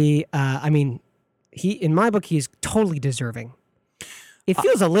 In my book, he is totally deserving. It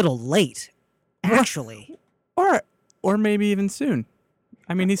feels a little late, actually. Or maybe even soon.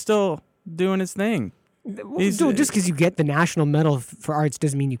 I mean, he's still doing his thing. Just because you get the National Medal for Arts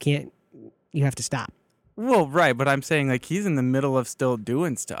doesn't mean you have to stop. Well, right, but I'm saying like he's in the middle of still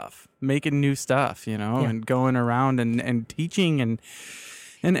doing stuff, making new stuff, and going around and teaching and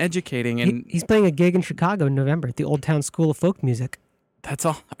educating. And he's playing a gig in Chicago in November at the Old Town School of Folk Music. That's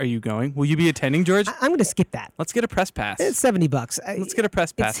all. Are you going? Will you be attending, George? I'm going to skip that. Let's get a press pass. It's $70. Let's get a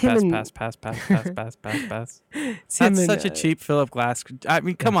press pass. Pass. That's such a cheap Philip Glass. I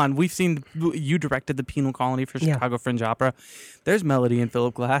mean, come on. We've seen you directed the Penal Colony for Chicago Fringe Opera. There's melody in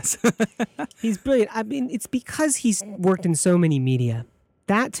Philip Glass. He's brilliant. I mean, it's because he's worked in so many media.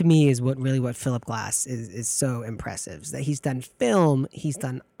 That to me is what Philip Glass is so impressive. Is that he's done film, he's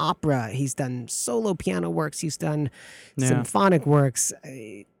done opera, he's done solo piano works, he's done symphonic works.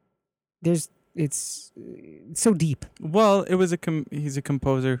 it's so deep. Well, it was he's a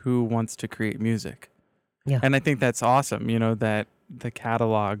composer who wants to create music. Yeah. And I think that's awesome, that the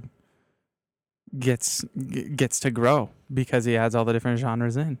catalog gets to grow because he adds all the different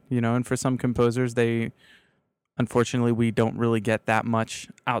genres in, and for some composers, unfortunately, we don't really get that much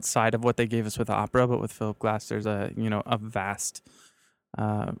outside of what they gave us with opera, but with Philip Glass, there's a vast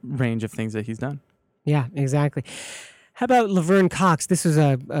range of things that he's done. Yeah, exactly. How about Laverne Cox? This was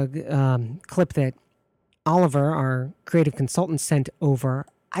a clip that Oliver, our creative consultant, sent over.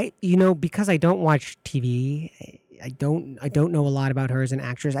 Because I don't watch TV, I don't know a lot about her as an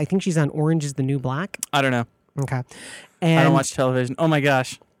actress. I think she's on Orange is the New Black. I don't know. Okay. And I don't watch television. Oh my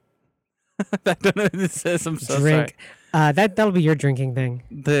gosh. I don't know what this is. I'm so drink. sorry. That'll be your drinking thing.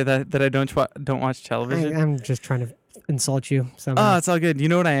 That I don't watch television. I'm just trying to insult you somehow. Oh, it's all good. You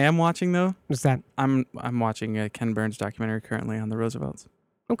know what I am watching though? What's that? I'm watching a Ken Burns documentary currently on the Roosevelts.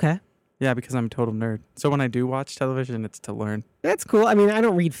 Okay. Yeah, because I'm a total nerd. So when I do watch television, it's to learn. That's cool. I mean, I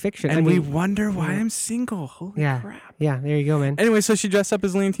don't read fiction. And we wonder why I'm single. Holy crap. Yeah, there you go, man. Anyway, so she dressed up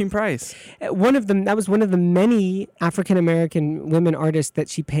as Leontyne Price. That was one of the many African-American women artists that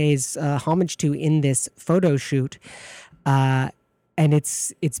she pays homage to in this photo shoot. And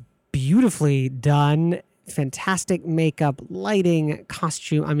it's beautifully done. Fantastic makeup, lighting,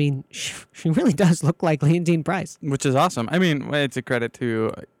 costume. I mean, she really does look like Leontyne Price. Which is awesome. I mean, it's a credit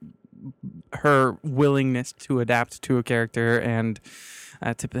to her willingness to adapt to a character and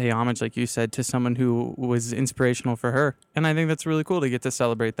to pay homage, like you said, to someone who was inspirational for her. And I think that's really cool to get to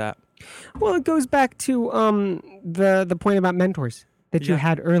celebrate that. Well, it goes back to the point about mentors that you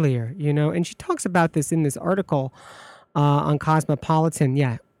had earlier, and she talks about this in this article on Cosmopolitan.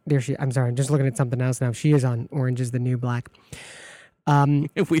 Yeah, I'm sorry, I'm just looking at something else now. She is on Orange is the New Black.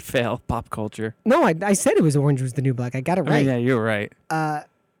 If we fail pop culture. No, I said it was Orange was the New Black. I got it right. Yeah, you're right.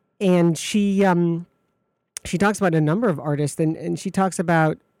 And she talks about a number of artists, and she talks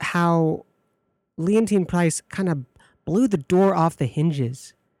about how Leontyne Price kind of blew the door off the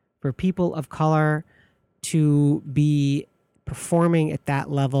hinges for people of color to be performing at that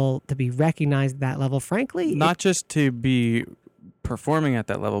level, to be recognized at that level. Frankly, not just to be performing at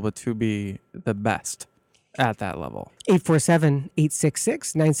that level, but to be the best at that level.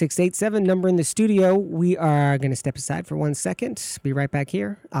 847-866-9687, number in the studio. We are going to step aside for 1 second. Be right back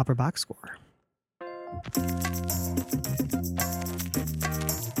here. Opera Box Score.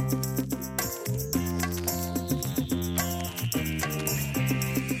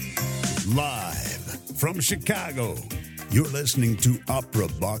 Live from Chicago, you're listening to Opera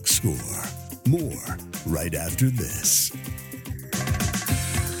Box Score. More right after this.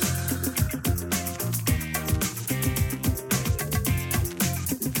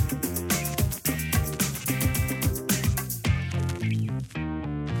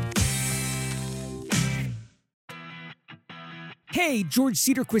 Hey, George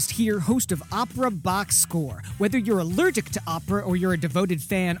Cedarquist here, host of Opera Box Score. Whether you're allergic to opera or you're a devoted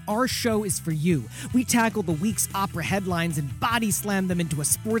fan, our show is for you. We tackle the week's opera headlines and body slam them into a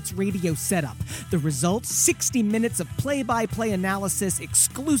sports radio setup. The result? 60 minutes of play-by-play analysis,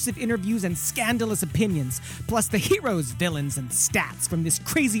 exclusive interviews, and scandalous opinions, plus the heroes, villains, and stats from this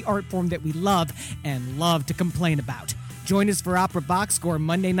crazy art form that we love and love to complain about. Join us for Opera Box Score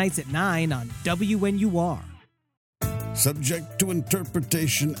Monday nights at 9 on WNUR. Subject to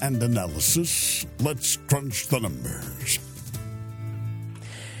interpretation and analysis, let's crunch the numbers.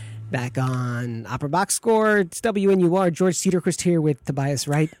 Back on Opera Box Score, it's WNUR. George Cedarquist here with Tobias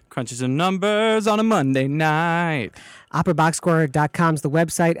Wright. Crunches some numbers on a Monday night. OperaBoxScore.com is the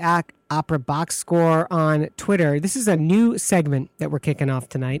website, at Opera Box Score on Twitter. This is a new segment that we're kicking off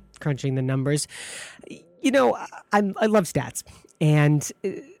tonight, Crunching the Numbers. I love stats. And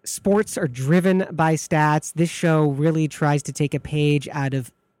sports are driven by stats. This show really tries to take a page out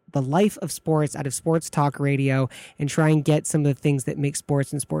of the life of sports, out of sports talk radio, and try and get some of the things that make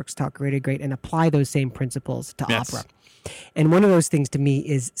sports and sports talk radio great and apply those same principles to opera. And one of those things to me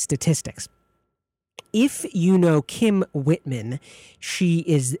is statistics. If you know Kim Whitman, she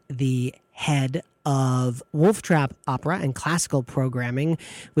is the head of Wolf Trap Opera and Classical Programming,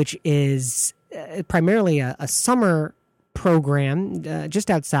 which is primarily a summer program just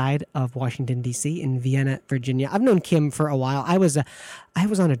outside of Washington, D.C. in Vienna, Virginia. I've known Kim for a while. I was on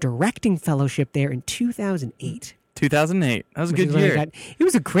a directing fellowship there in 2008. 2008. That was a good year. It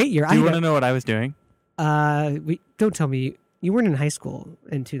was a great year. Do you want to know what I was doing? Don't tell me. You weren't in high school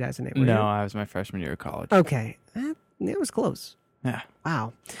in 2008, were you? No, I was my freshman year of college. Okay. It was close. Yeah.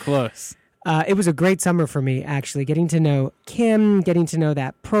 Wow. Close. It was a great summer for me, actually, getting to know Kim, getting to know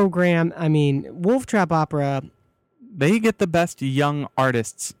that program. I mean, Wolf Trap Opera... They get the best young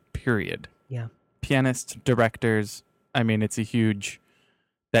artists, period. Yeah. Pianists, directors, I mean, it's a huge...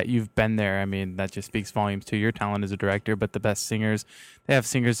 that you've been there. I mean, that just speaks volumes to your talent as a director, but the best singers, they have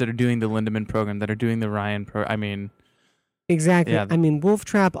singers that are doing the Lindemann program, that are doing the Ryan program. I mean... Exactly. Yeah. I mean, Wolf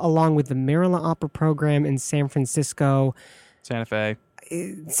Trap, along with the Maryland Opera program in San Francisco... Santa Fe.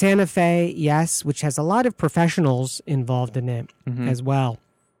 Santa Fe, yes, which has a lot of professionals involved in it as well.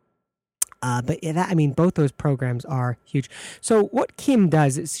 Both those programs are huge. So what Kim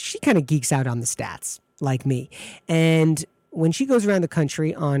does is she kind of geeks out on the stats, like me. And when she goes around the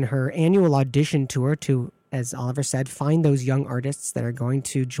country on her annual audition tour to, as Oliver said, find those young artists that are going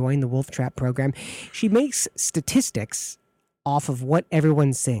to join the Wolf Trap program, she makes statistics off of what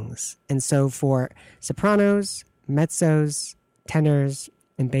everyone sings. And so for sopranos, mezzos, tenors,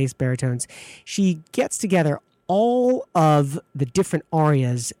 and bass baritones, she gets together all of the different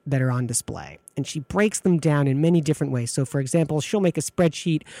arias that are on display, and she breaks them down in many different ways. So, for example, she'll make a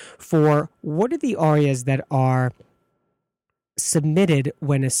spreadsheet for what are the arias that are submitted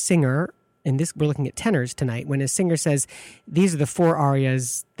when a singer, and this we're looking at tenors tonight, when a singer says, these are the 4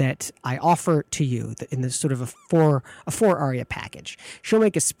 arias that I offer to you in this sort of a four aria package. She'll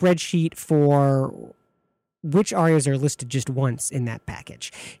make a spreadsheet for which arias are listed just once in that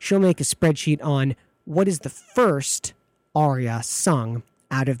package. She'll make a spreadsheet on what is the first aria sung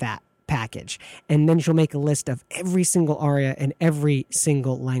out of that package. And then she'll make a list of every single aria in every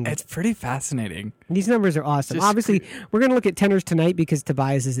single language. It's pretty fascinating. These numbers are awesome. Obviously, we're going to look at tenors tonight because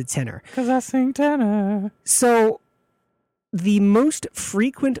Tobias is a tenor. Because I sing tenor. So the most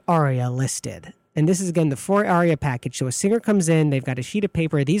frequent aria listed, and this is, again, the 4 aria package. So a singer comes in, they've got a sheet of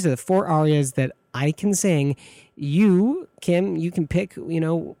paper. These are the 4 arias that I can sing. You, Kim, you can pick,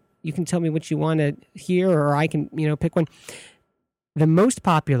 you can tell me what you want to hear, or I can, pick one. The most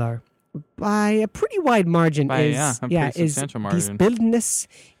popular, by a pretty wide margin, is Dies Bildnis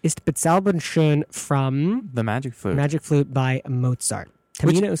ist bezaubernd schön from The Magic Flute. Magic Flute by Mozart.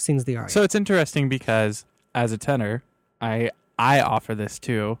 Tamino sings the aria. So it's interesting because as a tenor, I offer this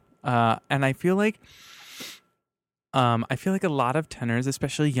too, and I feel like a lot of tenors,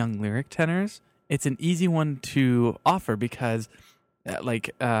 especially young lyric tenors, it's an easy one to offer because,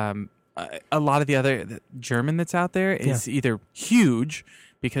 a lot of the other German that's out there is either huge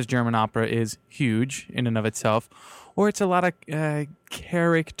because German opera is huge in and of itself, or it's a lot of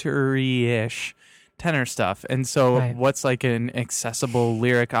character-ish tenor stuff. And so what's like an accessible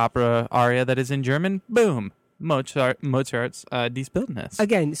lyric opera aria that is in German? Boom. Mozart's Dies Bildnis.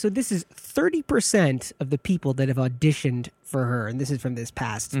 Again, so this is 30% of the people that have auditioned for her, and this is from this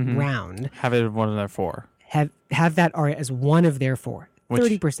past round. Have it one of their 4. Have that aria as one of their 4.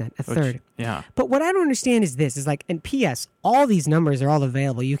 30%, a third. Yeah. But what I don't understand is this, and P.S., all these numbers are all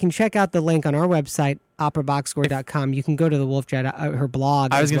available. You can check out the link on our website, operaboxscore.com. You can go to the Wolf Trap, her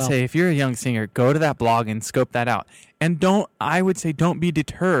blog. I was going to say, if you're a young singer, go to that blog and scope that out. And don't be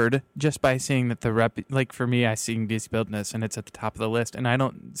deterred just by seeing that for me, I sing Dies Bildnis and it's at the top of the list. And I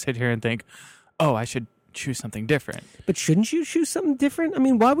don't sit here and think, oh, I should choose something different. But shouldn't you choose something different? I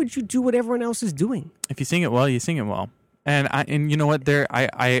mean, why would you do what everyone else is doing? If you sing it well, you sing it well. And you know what?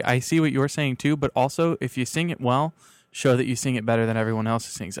 I see what you're saying too, but also if you sing it well, show that you sing it better than everyone else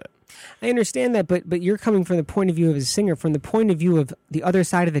who sings it. I understand that, but you're coming from the point of view of a singer, from the point of view of the other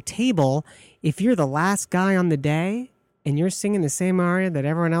side of the table. If you're the last guy on the day and you're singing the same aria that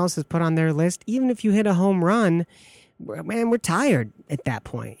everyone else has put on their list, even if you hit a home run, man, we're tired at that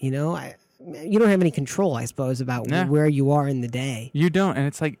point. You don't have any control, I suppose, about where you are in the day. You don't, and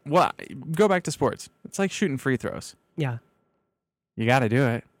it's like, go back to sports. It's like shooting free throws. Yeah, you got to do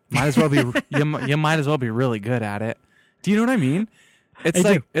it. Might as well be. you might as well be really good at it. Do you know what I mean?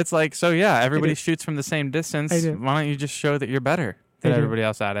 It's like so. Yeah, everybody shoots from the same distance. Why don't you just show that you're better than everybody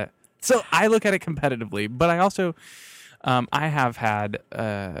else at it? So I look at it competitively, but I also, I have had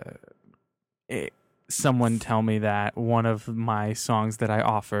someone tell me that one of my songs that I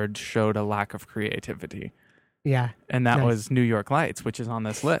offered showed a lack of creativity. Yeah. And that was New York Lights, which is on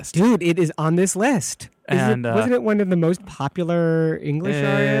this list. Dude, it is on this list. Wasn't it one of the most popular English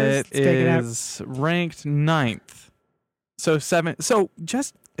arias? It is ranked 9th. So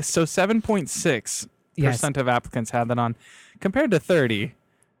 7.6% of applicants had that on, compared to 30.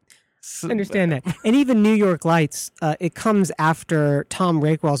 I understand that. And even New York Lights, it comes after Tom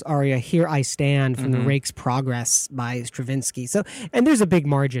Rakewell's aria, Here I Stand, from the Rake's Progress by Stravinsky. So, and there's a big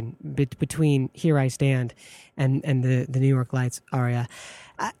margin between Here I Stand and the New York Lights aria.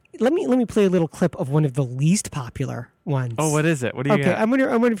 Let me play a little clip of one of the least popular ones. Oh, what is it? What do you got? I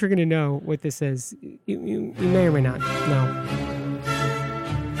wonder if you're going to know what this is. You may or may not know.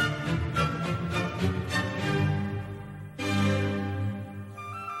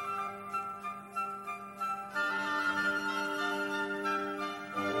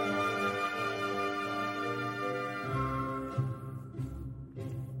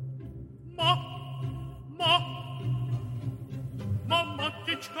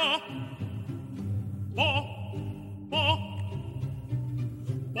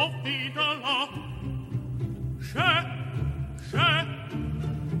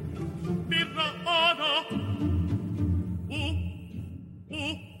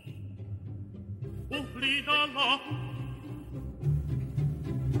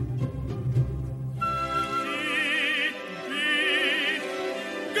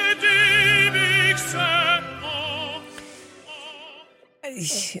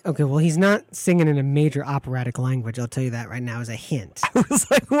 Okay, well, he's not singing in a major operatic language. I'll tell you that right now as a hint. I was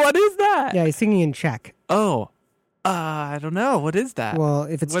like, what is that? Yeah, he's singing in Czech. Oh, I don't know. What is that? Well,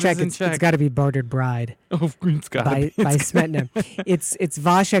 if it's Czech, it's got to be Bartered Bride. Oh, it's got to be. By Smetana. It's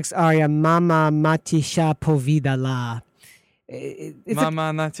Vácek's aria, Mama Matisha Povidala.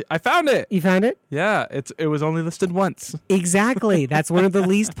 Mama Nati. I found it. You found it? Yeah, it was only listed once. Exactly. That's one of the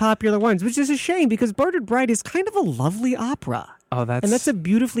least popular ones, which is a shame because Bartered Bride is kind of a lovely opera. Oh, that's... And that's a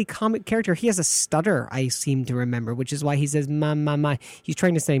beautifully comic character. He has a stutter, I seem to remember, which is why he says ma. He's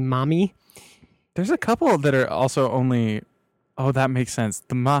trying to say mommy. There's a couple that are also only... Oh, that makes sense.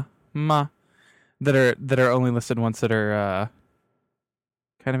 The ma that are only listed once that are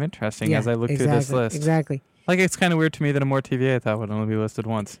kind of interesting as I look through this list. Exactly. Like, it's kind of weird to me that Amor TVA I thought would only be listed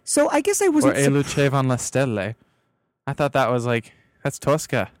once. So I guess I wasn't... Or E luce van le stelle. I thought that was like... That's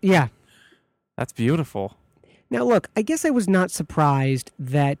Tosca. Yeah. That's beautiful. Now, look, I guess I was not surprised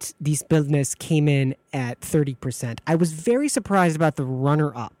that these Bildnis came in at 30%. I was very surprised about the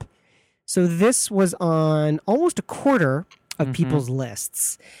runner-up. So this was on almost a quarter of people's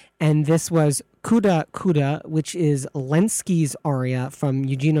lists. And this was Kuda Kuda, which is Lenski's aria from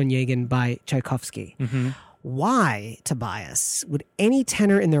Eugene Onegin by Tchaikovsky. Why, Tobias, would any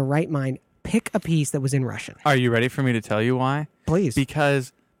tenor in their right mind pick a piece that was in Russian? Are you ready for me to tell you why? Please.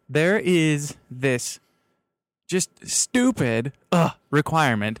 Because there is this just stupid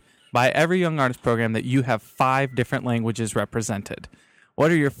requirement by every Young Artist program that you have 5 different languages represented.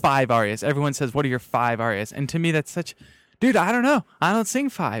 What are your 5 arias? Everyone says, what are your 5 arias? And to me, that's such... Dude, I don't know. I don't sing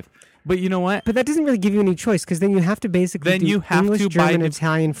 5. But you know what? But that doesn't really give you any choice because then you have to basically do English, German,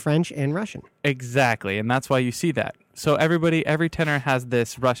 Italian, French, and Russian. Exactly, and that's why you see that. So every tenor has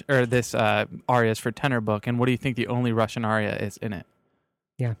this arias for tenor book, and what do you think the only Russian aria is in it?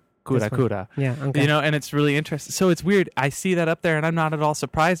 Yeah. Kuda Kuda. Yeah, okay. You know, and it's really interesting. So it's weird. I see that up there, and I'm not at all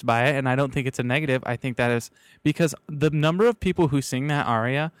surprised by it, and I don't think it's a negative. I think that is because the number of people who sing that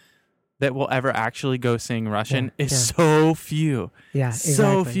aria that will ever actually go sing Russian is so few. Yeah, exactly.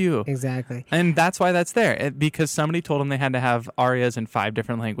 So few. Exactly. And that's why that's there, because somebody told them they had to have arias in 5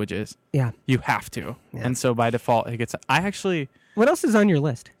 different languages. Yeah. You have to. Yeah. And so by default, it gets... What else is on your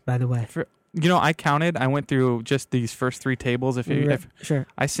list, by the way? I counted. I went through just these first 3 tables. Sure.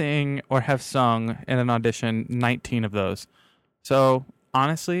 I sing or have sung in an audition 19 of those. So,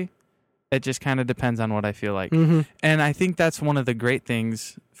 honestly... It just kind of depends on what I feel like. And I think that's one of the great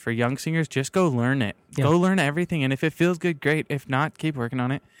things for young singers. Just go learn it. Yeah. Go learn everything. And if it feels good, great. If not, keep working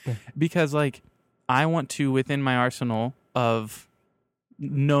on it. Yeah. Because, I want to, within my arsenal of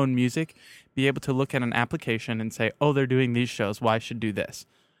known music, be able to look at an application and say, oh, they're doing these shows. Well, I should do this.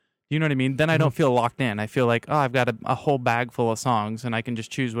 You know what I mean? Then I don't feel locked in. I feel like, I've got a whole bag full of songs, and I can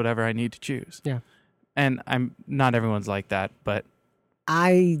just choose whatever I need to choose. Yeah. And not everyone's like that, but...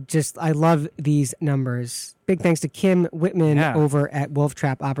 I love these numbers. Big thanks to Kim Whitman over at Wolf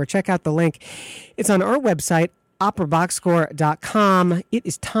Trap Opera. Check out the link. It's on our website, operaboxscore.com. It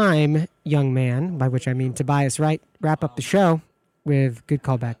is time, young man, by which I mean Tobias Wright, wrap up the show with Good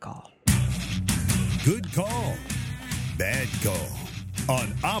Call, Bad Call. Good Call, Bad Call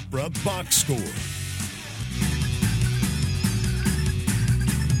on Opera Box Score.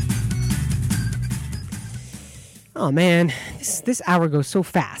 Oh, man, this hour goes so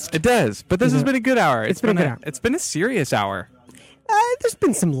fast. It does, but this has been a good hour. It's been a good hour. It's been a serious hour. There's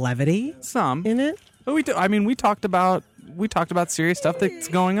been some levity. In it. But we talked about serious stuff that's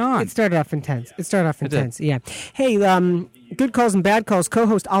going on. It started off intense. Yeah. Hey, Good Calls and Bad Calls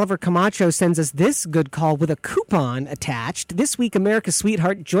co-host Oliver Camacho sends us this good call with a coupon attached. This week, America's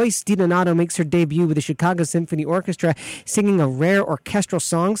sweetheart Joyce DiDonato makes her debut with the Chicago Symphony Orchestra singing a rare orchestral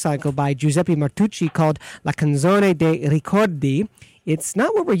song cycle by Giuseppe Martucci called La Canzone dei Ricordi. It's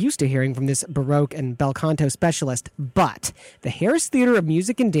not what we're used to hearing from this Baroque and bel canto specialist, but the Harris Theater of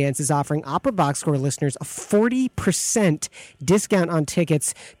Music and Dance is offering Opera Box Score listeners a 40% discount on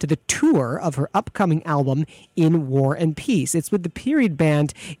tickets to the tour of her upcoming album, In War and Peace. It's with the period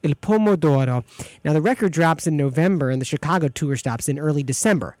band Il Pomodoro. Now, the record drops in November, and the Chicago tour stops in early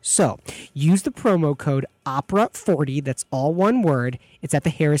December. So, use the promo code OPERA40, that's all one word. It's at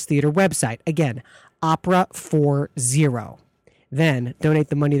the Harris Theater website. Again, OPERA40. Then donate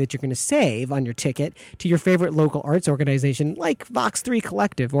the money that you're going to save on your ticket to your favorite local arts organization like Vox 3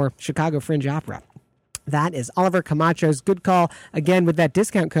 Collective or Chicago Fringe Opera. That is Oliver Camacho's good call. Again, with that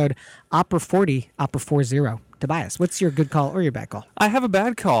discount code, OPERA40, OPERA40. Tobias, what's your good call or your bad call? I have a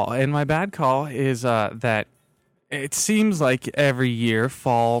bad call, and my bad call is that it seems like every year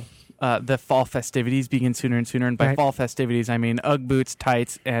the fall festivities begin sooner and sooner. And by fall festivities, I mean Ugg boots,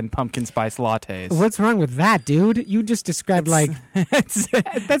 tights, and pumpkin spice lattes. What's wrong with that, dude? You just described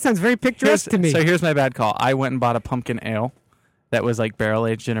that sounds very picturesque to me. So here's my bad call. I went and bought a pumpkin ale that was like barrel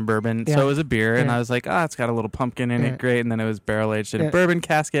aged in a bourbon. Yeah. So it was a beer, and I was like, it's got a little pumpkin in it, great. And then it was barrel aged in a bourbon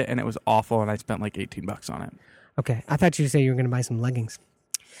casket, and it was awful. And I spent like $18 on it. Okay, I thought you said you were going to buy some leggings.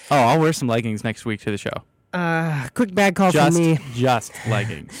 Oh, I'll wear some leggings next week to the show. Quick bad call from me. Just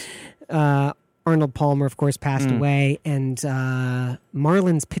leggings. Arnold Palmer, of course, passed away, and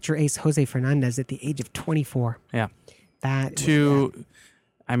Marlins pitcher ace Jose Fernandez at the age of 24. Yeah. That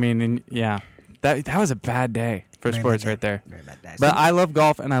was a bad day for sports right there. Very bad day. But I love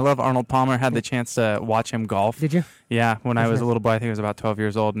golf, and I love Arnold Palmer. Had the chance to watch him golf. Did you? Yeah, when I was a little boy. I think I was about 12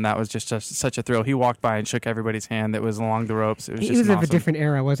 years old, and that was just such a thrill. He walked by and shook everybody's hand that was along the ropes. It was just awesome. Of a different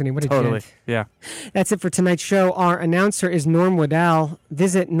era, wasn't he? What a gent. Yeah. That's it for tonight's show. Our announcer is Norm Waddell.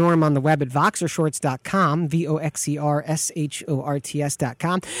 Visit Norm on the web at voxershorts.com,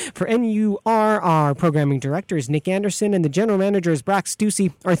 VOXERSHORTS.com. For NUR, our programming director is Nick Anderson, and the general manager is Brock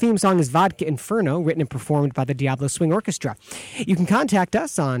Stussy. Our theme song is Vodka Inferno, written and performed by the Diablo Swing Orchestra. You can contact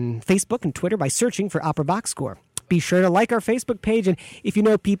us on Facebook and Twitter by searching for Opera Box Score. Be sure to like our Facebook page, and if you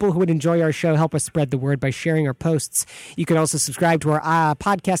know people who would enjoy our show, help us spread the word by sharing our posts. You can also subscribe to our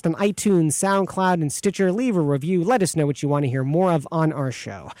podcast on iTunes, SoundCloud, and Stitcher. Leave a review. Let us know what you want to hear more of on our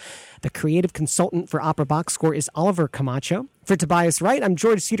show. The creative consultant for Opera Box Score is Oliver Camacho. For Tobias Wright, I'm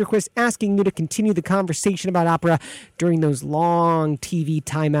George Cedarquist, asking you to continue the conversation about opera during those long TV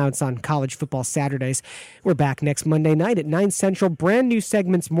timeouts on college football Saturdays. We're back next Monday night at 9 Central. Brand new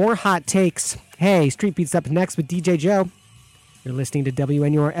segments, more hot takes. Hey, Street Beat's up next with DJ Joe. You're listening to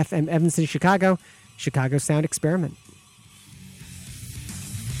WNUR FM Evanston, Chicago Sound Experiment.